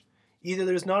niche. Either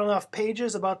there's not enough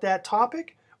pages about that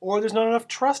topic, or there's not enough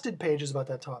trusted pages about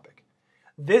that topic.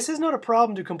 This is not a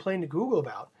problem to complain to Google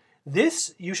about.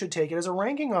 This, you should take it as a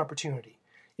ranking opportunity.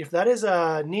 If that is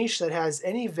a niche that has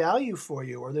any value for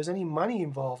you, or there's any money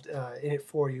involved in it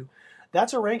for you,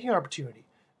 that's a ranking opportunity.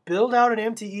 Build out an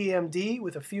empty EMD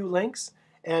with a few links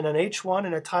and an H1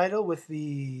 and a title with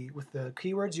the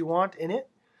keywords you want in it,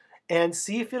 and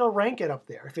see if it'll rank it up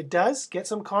there. If it does, get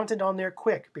some content on there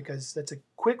quick, because that's a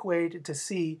quick way to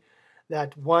see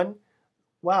that, one,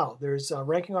 wow, there's a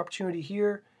ranking opportunity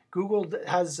here. Google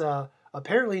has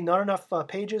apparently not enough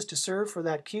pages to serve for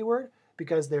that keyword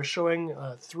because they're showing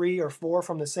 3 or 4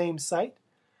 from the same site.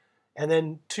 And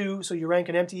then 2, so you rank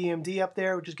an empty EMD up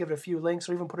there, just give it a few links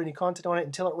or even put any content on it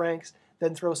until it ranks,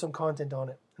 then throw some content on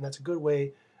it. And that's a good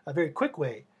way, a very quick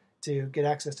way to get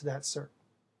access to that SERP.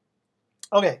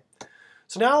 Okay,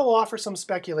 so now we'll offer some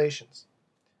speculations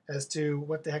as to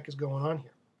what the heck is going on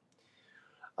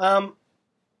here.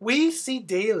 We see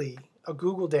daily a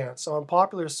Google dance on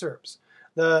popular SERPs.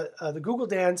 The Google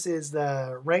dance is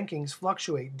the rankings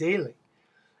fluctuate daily.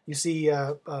 You see,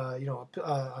 a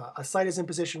site is in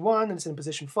position 1, then it's in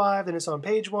position 5, then it's on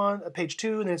page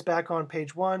 2, and then it's back on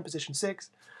page 1, position 6.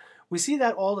 We see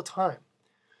that all the time.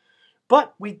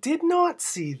 But we did not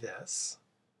see this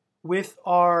with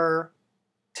our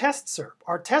test SERP.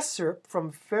 Our test SERP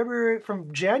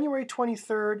from January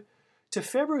 23rd to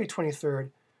February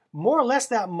 23rd, more or less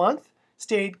that month,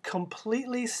 stayed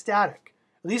completely static.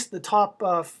 At least the top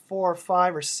 4,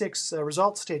 5, or 6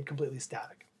 results stayed completely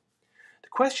static. The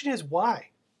question is why?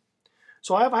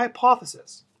 So I have a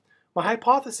hypothesis. My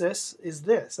hypothesis is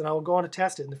this, and I will go on to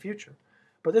test it in the future.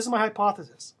 But this is my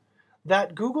hypothesis,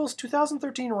 that Google's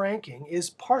 2013 ranking is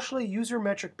partially user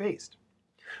metric based.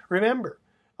 Remember,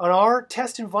 on our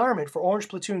test environment for Orange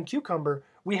Platoon Cucumber,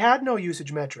 we had no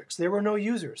usage metrics. There were no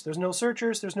users. There's no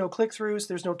searchers. There's no click-throughs.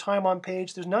 There's no time on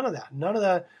page. There's none of that. None of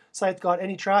the sites got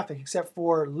any traffic except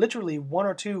for literally 1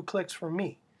 or 2 clicks from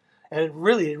me. And it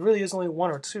really is only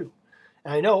 1 or 2.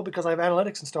 And I know because I have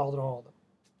analytics installed on all of them.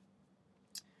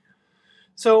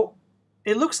 So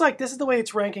it looks like this is the way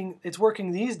it's ranking. It's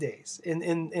working these days not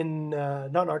in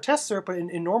our test SERP, but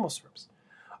in normal SERPs.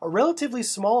 A relatively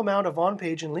small amount of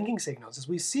on-page and linking signals, as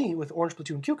we see with Orange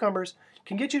Platoon Cucumbers,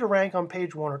 can get you to rank on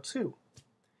page 1 or 2.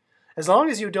 As long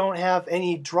as you don't have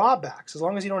any drawbacks, as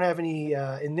long as you don't have any,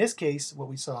 in this case, what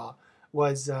we saw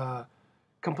was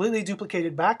completely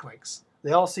duplicated backlinks.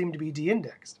 They all seem to be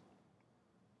de-indexed.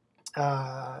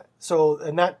 And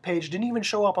that page didn't even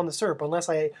show up on the SERP unless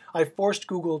I forced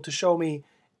Google to show me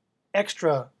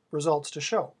extra results to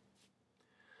show.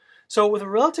 So with a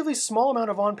relatively small amount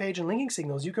of on-page and linking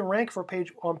signals, you can rank for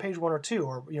on page 1 or 2,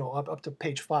 or up to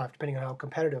page 5, depending on how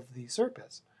competitive the SERP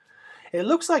is. It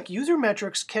looks like user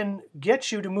metrics can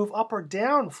get you to move up or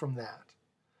down from that.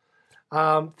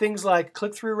 Things like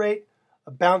click-through rate,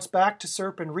 a bounce back to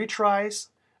SERP and retries,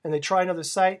 and they try another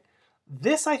site.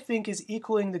 This, I think, is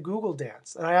equaling the Google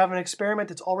dance. And I have an experiment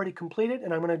that's already completed,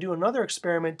 and I'm going to do another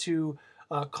experiment to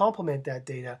complement that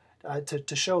data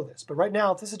to show this. But right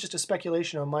now, this is just a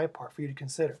speculation on my part for you to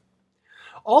consider.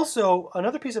 Also,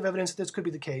 another piece of evidence that this could be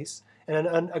the case,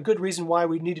 and a good reason why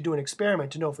we need to do an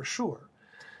experiment to know for sure,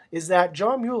 is that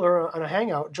John Mueller on a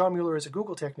Hangout, John Mueller is a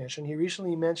Google technician, he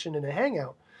recently mentioned in a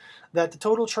Hangout that the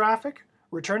total traffic,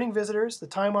 returning visitors, the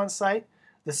time on site,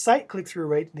 the site click-through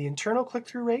rate, the internal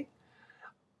click-through rate,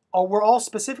 were all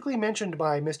specifically mentioned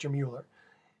by Mr. Mueller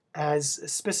as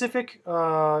specific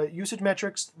usage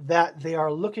metrics that they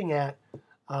are looking at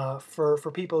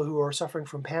for people who are suffering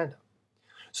from Panda.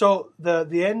 So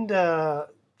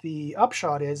the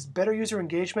upshot is better user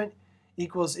engagement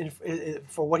equals,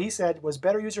 for what he said, was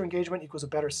better user engagement equals a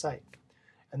better site.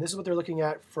 And this is what they're looking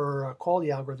at for quality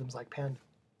algorithms like Panda.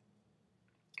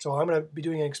 So I'm going to be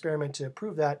doing an experiment to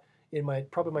prove that in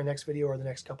probably my next video or the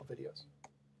next couple videos.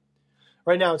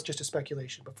 Right now it's just a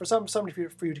speculation, but for something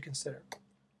for you to consider.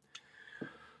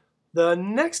 The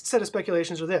next set of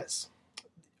speculations are this.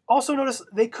 Also notice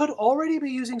they could already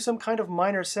be using some kind of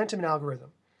minor sentiment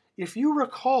algorithm. If you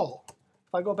recall,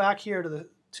 if I go back here to the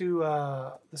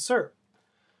SERP,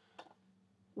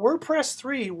 WordPress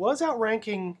 3 was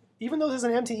outranking, even though this is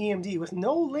an empty EMD with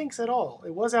no links at all,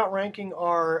 it was outranking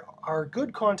our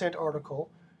good content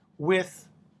article with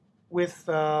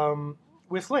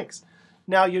links.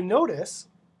 Now you notice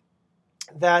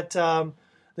that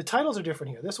the titles are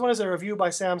different here. This one is a review by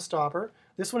Sam Stopper.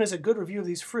 This one is a good review of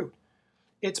these fruit.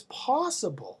 It's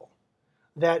possible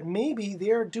that maybe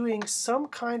they're doing some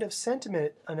kind of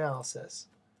sentiment analysis,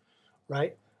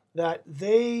 right? That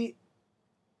they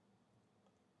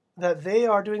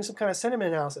are doing some kind of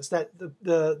sentiment analysis. That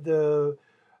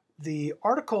the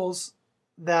articles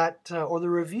that, or the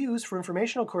reviews for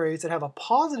informational queries that have a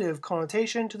positive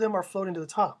connotation to them are floating to the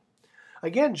top.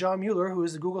 Again, John Mueller, who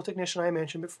is the Google technician I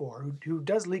mentioned before, who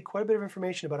does leak quite a bit of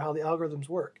information about how the algorithms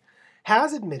work,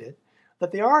 has admitted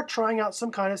that they are trying out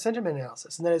some kind of sentiment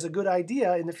analysis, and that is a good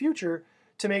idea in the future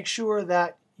to make sure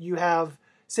that you have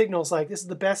signals like this is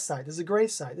the best site, this is a great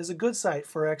site, this is a good site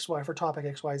for XY, for topic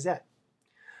XYZ.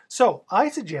 So I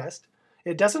suggest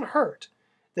it doesn't hurt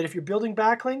that if you're building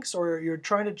backlinks or you're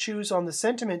trying to choose on the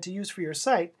sentiment to use for your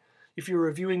site, if you're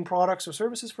reviewing products or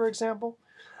services, for example,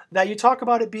 that you talk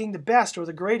about it being the best or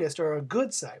the greatest or a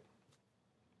good site.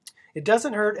 It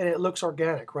doesn't hurt and it looks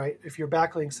organic, right? If your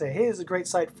backlinks say, hey, this is a great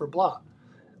site for blah,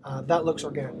 that looks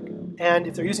organic. And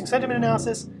if they're using sentiment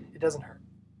analysis, it doesn't hurt.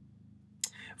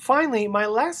 Finally, my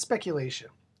last speculation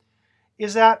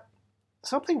is that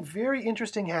something very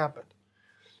interesting happened.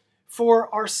 For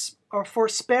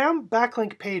spam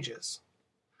backlink pages,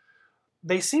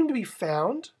 they seem to be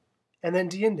found and then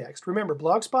de-indexed. Remember,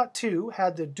 Blogspot 2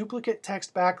 had the duplicate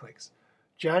text backlinks.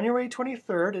 January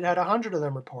 23rd, it had 100 of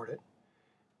them reported.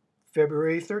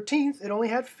 February 13th, it only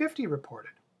had 50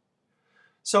 reported.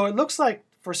 So it looks like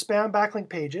for spam backlink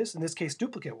pages, in this case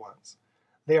duplicate ones,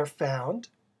 they are found,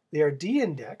 they are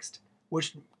de-indexed,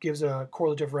 which gives a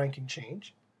correlative ranking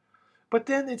change. But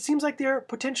then it seems like they're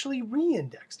potentially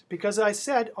re-indexed, because I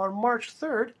said on March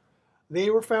 3rd,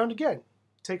 they were found again.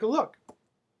 Take a look.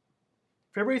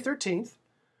 February 13th,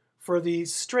 for the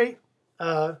straight,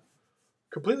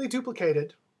 completely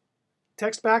duplicated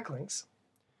text backlinks,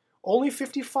 only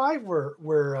 55 were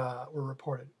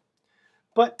reported.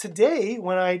 But today,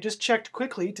 when I just checked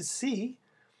quickly to see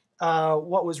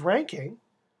what was ranking,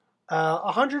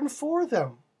 104 of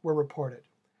them were reported.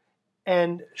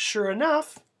 And sure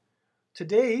enough,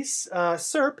 today's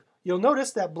SERP, you'll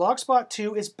notice that Blogspot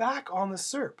 2 is back on the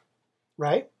SERP,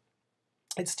 right?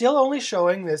 It's still only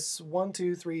showing this 1,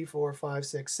 2, 3, 4, 5,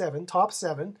 6, 7, top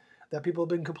 7 that people have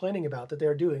been complaining about that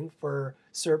they're doing for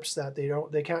SERPs that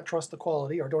they can't trust the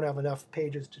quality or don't have enough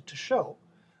pages to show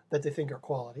that they think are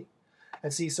quality.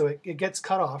 And see, so it gets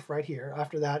cut off right here.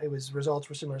 After that, it was results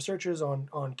for similar searches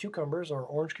on cucumbers or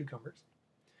orange cucumbers.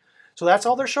 So that's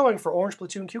all they're showing for orange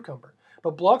platoon cucumber.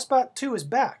 But Blogspot 2 is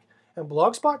back. And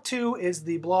Blogspot 2 is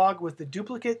the blog with the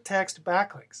duplicate text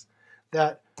backlinks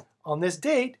that on this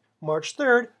date, March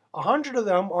 3rd, 100 of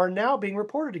them are now being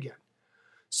reported again.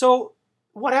 So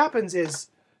what happens is,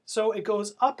 so it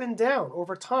goes up and down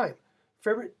over time.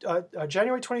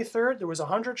 January 23rd, there was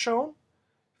 100 shown.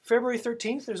 February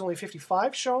 13th, there's only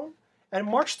 55 shown. And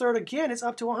March 3rd, again, it's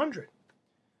up to 100,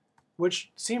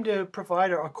 which seemed to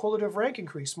provide a correlative rank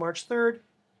increase. March 3rd,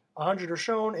 100 are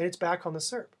shown, and it's back on the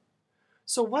SERP.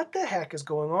 So what the heck is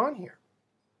going on here?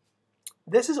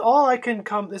 This is all I can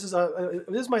come. This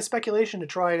is my speculation to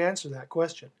try and answer that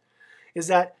question. Is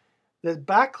that the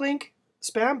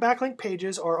spam backlink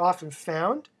pages are often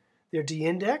found, they're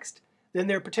de-indexed, then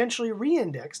they're potentially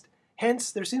re-indexed.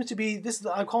 Hence, there seems to be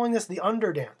I'm calling this the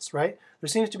underdance, right? There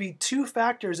seems to be two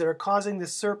factors that are causing the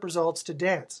SERP results to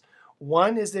dance.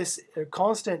 One is this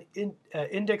constant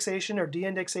indexation or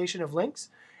de-indexation of links,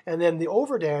 and then the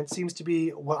overdance seems to be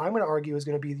what I'm going to argue is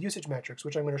going to be the usage metrics,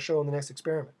 which I'm going to show in the next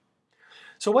experiment.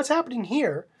 So what's happening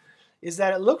here is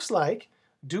that it looks like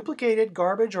duplicated,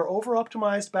 garbage, or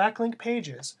over-optimized backlink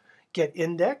pages get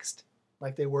indexed,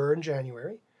 like they were in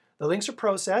January. The links are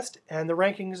processed, and the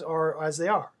rankings are as they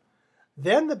are.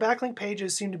 Then the backlink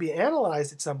pages seem to be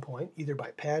analyzed at some point, either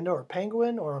by Panda or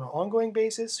Penguin or on an ongoing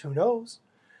basis, who knows,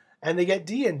 and they get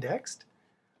de-indexed,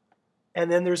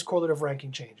 and then there's correlative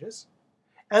ranking changes.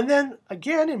 And then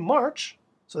again in March,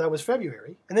 so that was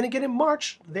February, and then again in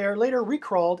March, they're later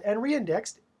recrawled and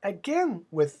re-indexed, again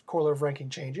with correlative ranking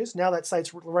changes. Now that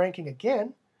site's ranking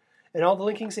again, and all the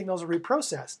linking signals are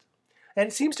reprocessed. And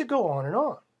it seems to go on and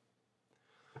on.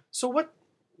 So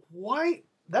why,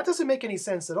 that doesn't make any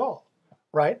sense at all,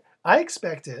 right? I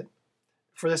expected,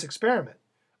 for this experiment,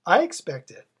 I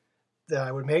expected that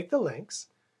I would make the links,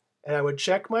 and I would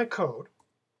check my code,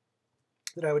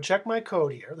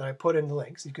 here that I put in the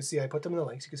links. You can see I put them in the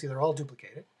links. You can see they're all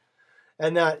duplicated.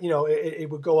 And that, it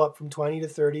would go up from 20 to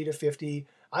 30 to 50.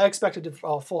 I expected a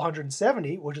full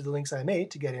 170, which is the links I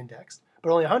made, to get indexed,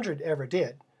 but only 100 ever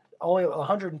did. Only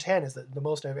 110 is the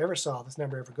most I've ever saw this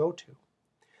number ever go to.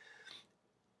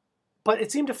 But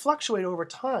it seemed to fluctuate over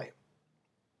time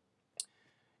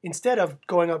instead of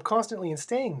going up constantly and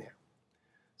staying there.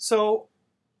 So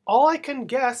all I can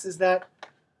guess is that,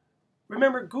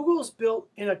 remember, Google's built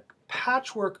in a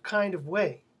patchwork kind of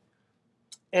way.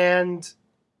 And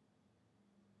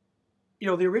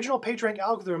the original PageRank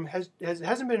algorithm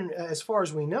hasn't been, as far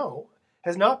as we know,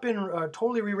 has not been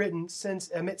totally rewritten since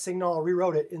Amit Singhal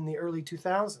rewrote it in the early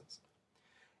 2000s.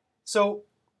 So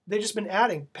they've just been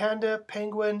adding Panda,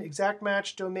 Penguin, exact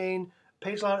match, domain,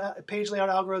 page layout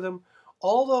algorithm.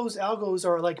 All those algos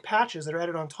are like patches that are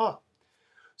added on top.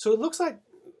 So it looks like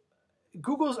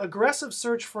Google's aggressive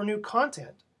search for new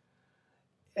content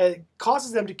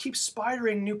causes them to keep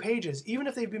spidering new pages, even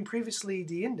if they've been previously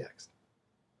de-indexed,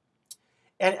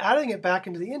 and adding it back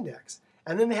into the index.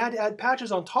 And then they had to add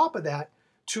patches on top of that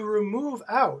to remove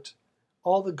out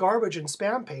all the garbage and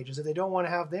spam pages that they don't want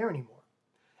to have there anymore.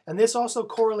 And this also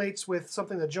correlates with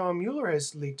something that John Mueller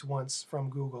has leaked once from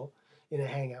Google in a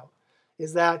Hangout,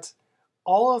 is that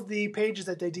all of the pages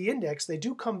that they de-index, they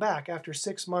do come back after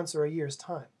 6 months or a year's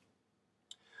time.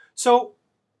 So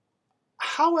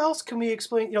how else can we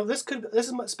explain, this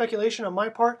is speculation on my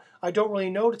part. I don't really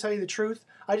know, to tell you the truth.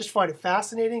 I just find it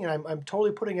fascinating, and I'm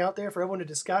totally putting it out there for everyone to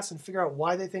discuss and figure out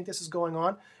why they think this is going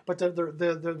on. But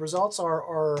the results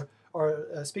are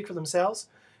speak for themselves.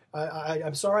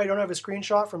 I'm sorry I don't have a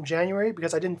screenshot from January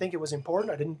because I didn't think it was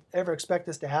important. I didn't ever expect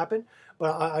this to happen.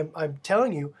 But I'm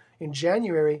telling you, in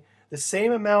January, the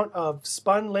same amount of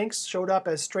spun links showed up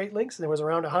as straight links, and there was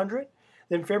around 100.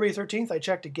 Then February 13th, I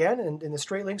checked again, and the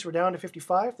straight links were down to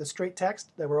 55, the straight text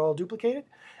that were all duplicated.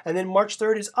 And then March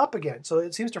 3rd is up again, so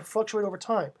it seems to fluctuate over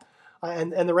time.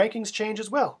 And the rankings change as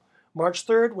well. March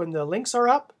 3rd, when the links are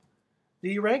up,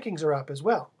 the rankings are up as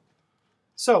well.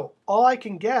 So all I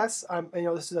can guess,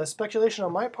 this is a speculation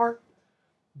on my part,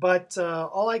 but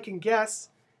all I can guess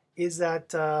is that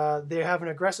they have an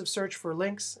aggressive search for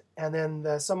links, and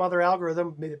then some other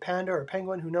algorithm, maybe Panda or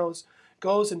Penguin, who knows,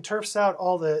 goes and turfs out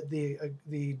all the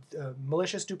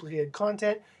malicious duplicated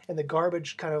content and the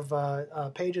garbage kind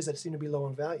of pages that seem to be low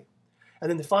in value. And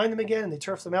then they find them again and they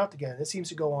turf them out again. It seems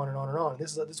to go on and on and on.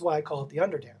 This is why I call it the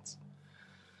underdance.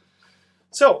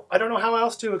 So I don't know how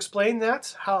else to explain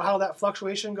that, how that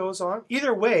fluctuation goes on.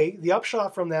 Either way, the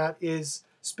upshot from that is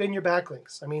spin your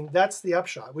backlinks. I mean, that's the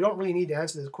upshot. We don't really need to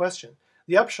answer this question.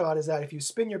 The upshot is that if you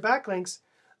spin your backlinks,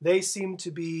 they seem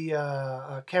to be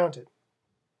counted.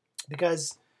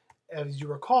 Because, as you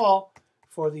recall,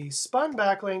 for the spun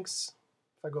backlinks,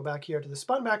 if I go back here to the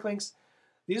spun backlinks,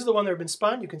 these are the ones that have been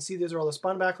spun. You can see these are all the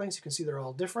spun backlinks. You can see they're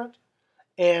all different.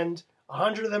 And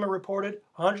 100 of them are reported.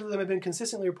 100 of them have been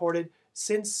consistently reported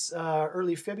since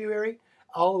early February,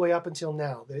 all the way up until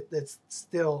now. That's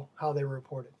still how they were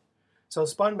reported. So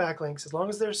spun backlinks, as long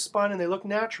as they're spun and they look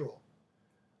natural,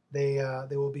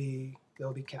 they'll be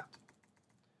kept.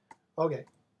 Okay,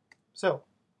 so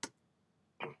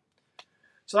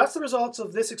that's the results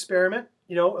of this experiment.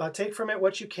 Take from it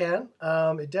what you can.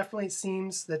 It definitely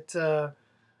seems that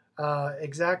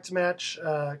exact match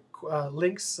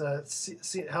links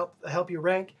help you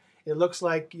rank. It looks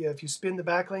like if you spin the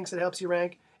backlinks, it helps you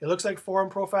rank. It looks like forum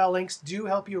profile links do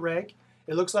help you rank.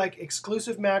 It looks like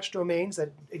exclusive match domains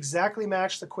that exactly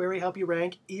match the query help you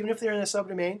rank, even if they're in a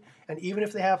subdomain and even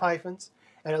if they have hyphens.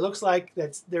 And it looks like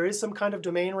that there is some kind of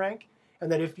domain rank,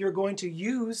 and that if you're going to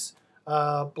use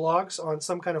blogs on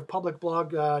some kind of public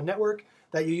blog network,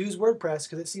 that you use WordPress,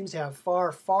 because it seems to have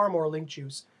far, far more link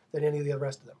juice than any of the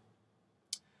rest of them.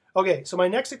 Okay, so my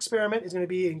next experiment is going to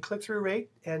be in click-through rate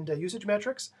and usage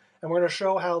metrics, and we're going to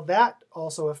show how that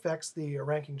also affects the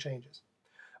ranking changes.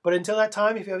 But until that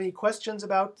time, if you have any questions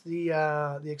about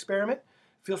the experiment,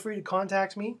 feel free to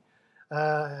contact me.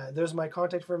 There's my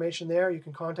contact information there. You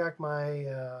can contact my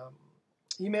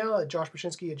email at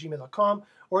joshbrzezinski@gmail.com,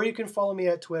 or you can follow me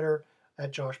at Twitter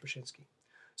at joshbrzezinski.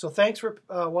 So thanks for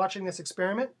watching this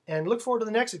experiment, and look forward to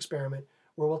the next experiment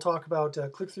where we'll talk about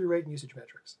click-through rate and usage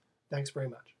metrics. Thanks very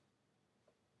much.